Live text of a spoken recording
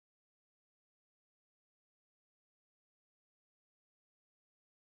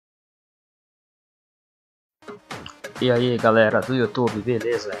E aí galera do YouTube,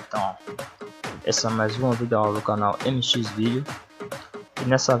 beleza? Então, essa é mais uma videoaula do canal MX Vídeo. E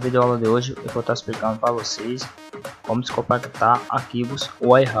nessa videoaula de hoje eu vou estar explicando para vocês como descompactar arquivos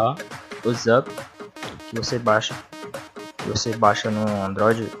Winrar, Up que você baixa no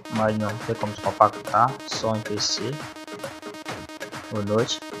Android, mas não tem como descompactar, só em PC ou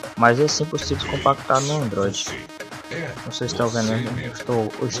noite. Mas é sim possível descompactar no Android. Vocês estão vendo, eu estou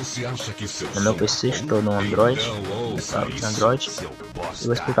hoje no meu PC, estou no Android, e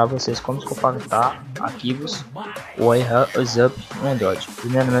vou explicar para vocês como descompactar arquivos Winrar Up no Android.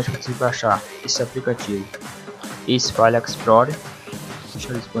 Primeiramente, você vai baixar esse aplicativo, esse File Explorer,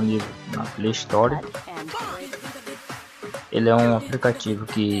 está disponível na Play Store. Ele é um aplicativo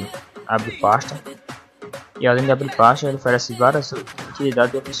que abre pasta, e além de abrir pasta, ele oferece várias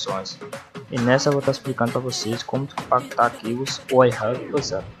utilidades e opções. E nessa eu vou estar explicando para vocês como descompactar arquivos Winrar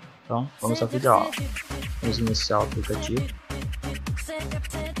Up. Então vamos ao vídeo aula. Vamos iniciar o aplicativo.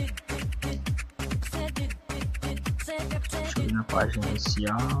 Deixa eu ir na página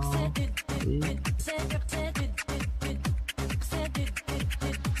inicial.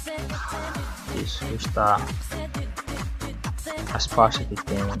 Isso está as pastas que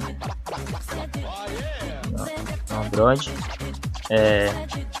tem no Android.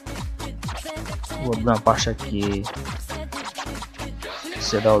 Vou abrir uma pasta aqui,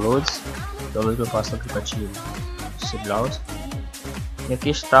 downloads que eu faço no aplicativo Celular. E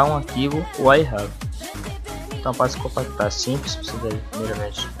aqui está um arquivo Winrar. Então para descompactar é simples, você deve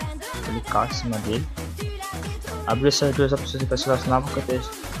primeiramente clicar em cima dele, abrir essas duas opções para selecionar, porque tem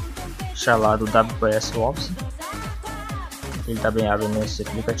instalado o WPS Office, ele também abre nesse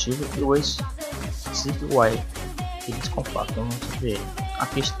aplicativo, e o Y que descompacta. Vamos ver,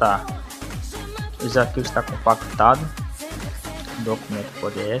 aqui está. Os arquivos está compactado, documento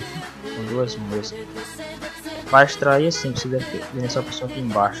PDF com duas músicas. Para extrair é simples, você deve ver nessa opção aqui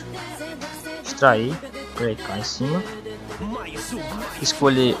embaixo, extrair, clicar em cima,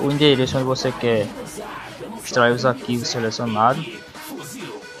 escolher o endereço onde você quer extrair os arquivos selecionados,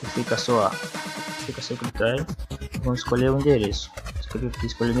 que fica a seu critério. Vamos escolher o endereço,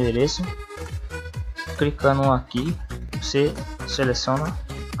 escolher o endereço, clicando aqui você seleciona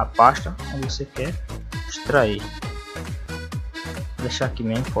a pasta onde você quer extrair. Vou deixar aqui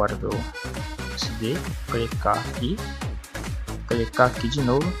mesmo fora do SD, clicar aqui de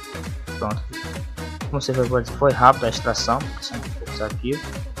novo. Pronto, como você vai ver, foi rápido a extração, porque são poucos arquivos.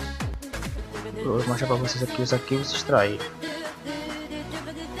 Vou mostrar para vocês aqui os arquivos extrair.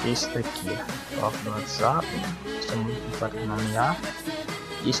 Esse daqui, ó, no WhatsApp, estamos para nomear,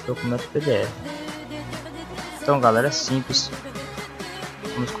 e esse documento PDF. Então galera, é simples.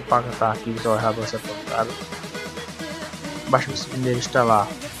 Vamos compactar arquivos ao errado você aplicado. Basta você primeiro instalar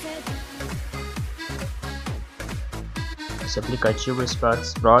esse aplicativo, esse File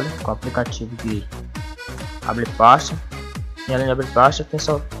Explorer, com o aplicativo que abre pasta. E além de abrir pasta, tem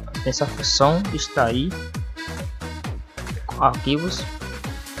essa função de extrair arquivos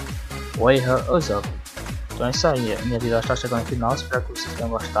Winrar Up. Então é isso aí, minha vida está chegando no final, espero que vocês tenham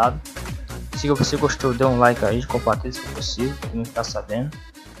gostado. Se você gostou, dê um like aí, compartilhe se for possível, para quem não está sabendo.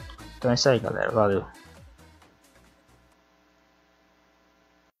 Então é isso aí galera, valeu.